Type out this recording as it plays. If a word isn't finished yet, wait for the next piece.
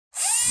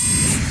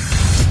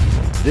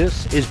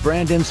This is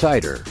Brand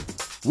Insider.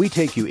 We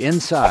take you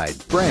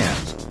inside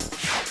brands,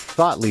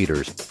 thought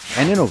leaders,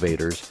 and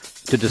innovators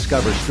to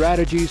discover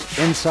strategies,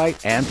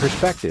 insight, and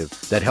perspective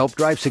that help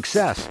drive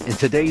success in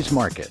today's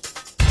market.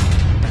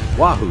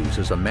 Wahoo's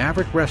is a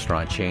maverick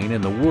restaurant chain in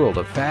the world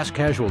of fast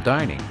casual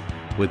dining.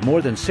 With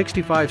more than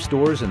 65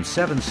 stores in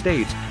 7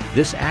 states,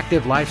 this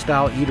active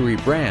lifestyle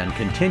eatery brand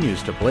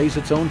continues to blaze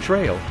its own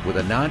trail with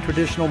a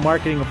non-traditional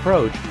marketing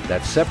approach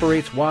that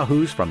separates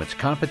Wahoo's from its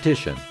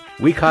competition.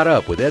 We caught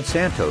up with Ed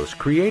Santos,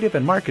 Creative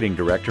and Marketing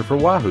Director for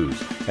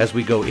Wahoo's, as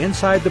we go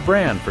inside the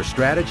brand for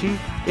strategy,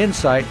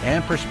 insight,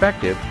 and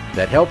perspective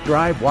that help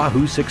drive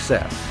Wahoo's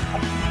success.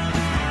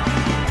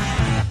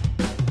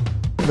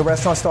 The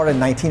restaurant started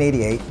in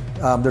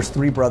 1988. There's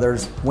 3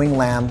 brothers, Wing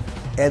Lam,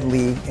 Ed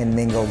Lee, and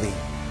Mingo Lee.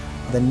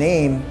 The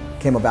name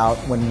came about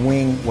when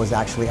Wing was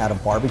actually at a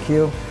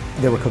barbecue.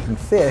 They were cooking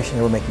fish and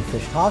they were making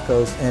fish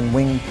tacos, and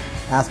Wing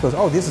asked us,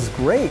 "Oh, this is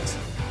great.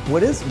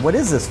 What is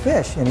this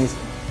fish?"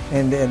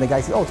 And the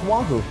guy said, "Oh, it's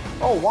Wahoo."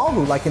 "Oh,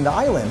 Wahoo, like in the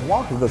island,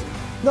 Wahoo." He goes,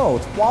 "No,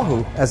 it's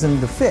Wahoo, as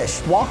in the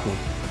fish, Wahoo."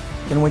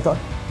 And we thought,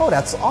 "Oh,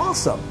 that's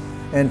awesome."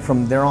 And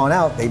from there on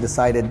out, they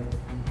decided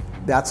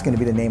that's going to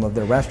be the name of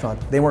their restaurant.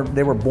 They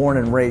were born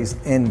and raised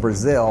in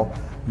Brazil,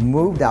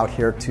 moved out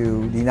here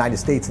to the United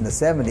States in the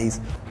 70s,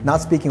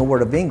 not speaking a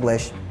word of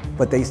English,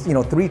 but they,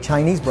 3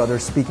 Chinese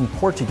brothers speaking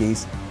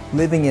Portuguese,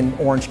 living in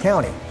Orange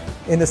County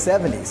in the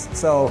 70s.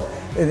 So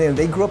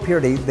they grew up here.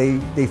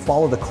 They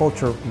follow the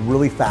culture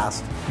really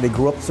fast. They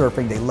grew up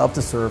surfing. They love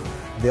to surf.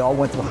 They all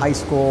went to high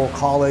school,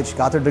 college,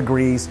 got their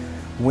degrees.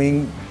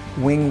 Wing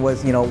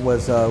was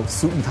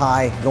suit and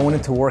tie, going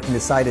into work, and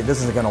decided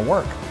this isn't going to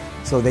work.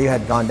 So they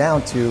had gone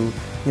down to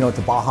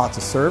Baja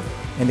to surf,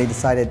 and they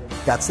decided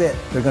that's it.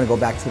 They're going to go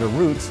back to their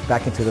roots,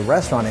 back into the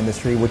restaurant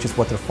industry, which is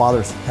what their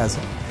father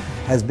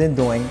has been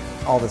doing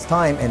all this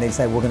time. And they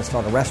said, we're going to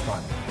start a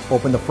restaurant.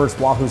 Opened the first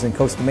Wahoo's in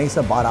Costa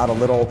Mesa, bought out a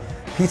little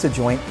pizza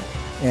joint,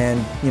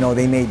 and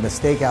they made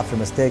mistake after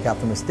mistake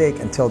after mistake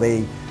until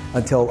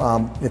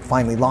it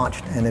finally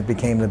launched, and it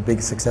became the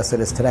big success it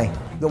is today.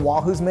 The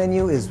Wahoo's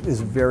menu is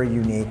very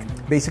unique.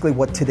 Basically,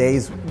 what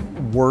today's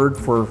word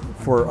for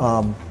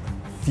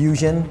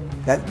fusion,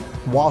 that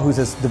Wahoo's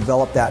has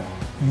developed that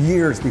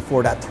years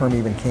before that term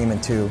even came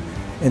into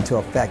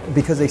effect.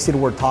 Because they see the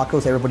word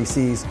tacos, everybody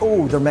sees,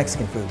 oh, they're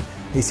Mexican food.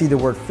 They see the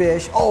word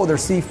fish, oh, they're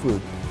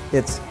seafood.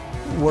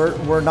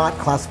 We're not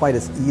classified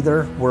as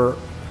either. We're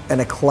an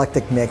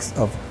eclectic mix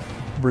of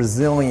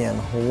Brazilian,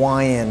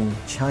 Hawaiian,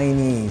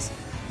 Chinese,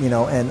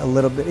 and a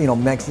little bit,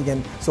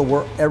 Mexican. So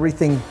we're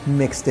everything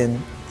mixed in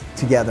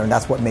together, and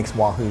that's what makes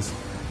Wahoo's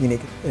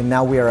unique. And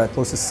now we are at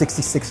close to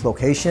 66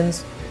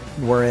 locations.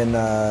 We're in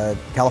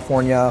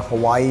California,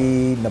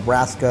 Hawaii,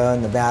 Nebraska,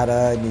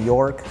 Nevada, New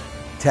York,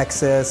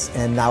 Texas,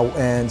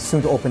 and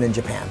soon to open in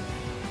Japan.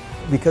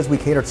 Because we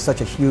cater to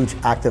such a huge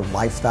active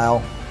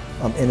lifestyle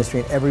industry,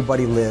 and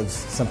everybody lives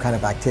some kind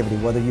of activity,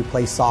 whether you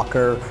play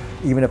soccer,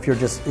 even if you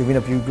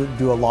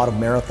do a lot of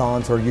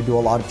marathons, or you do a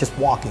lot of just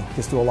walking,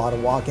 do a lot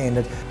of walking,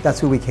 and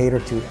that's who we cater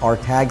to. Our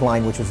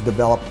tagline, which was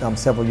developed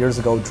several years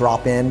ago,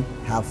 drop in,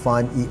 have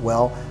fun, eat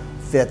well,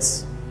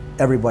 fits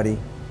everybody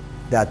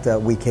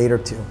that we cater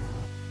to.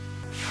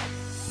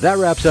 That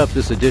wraps up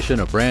this edition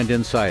of Brand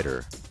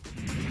Insider.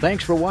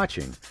 Thanks for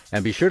watching,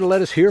 and be sure to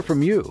let us hear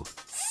from you.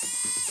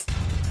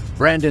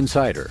 Brand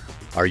Insider,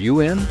 are you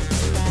in?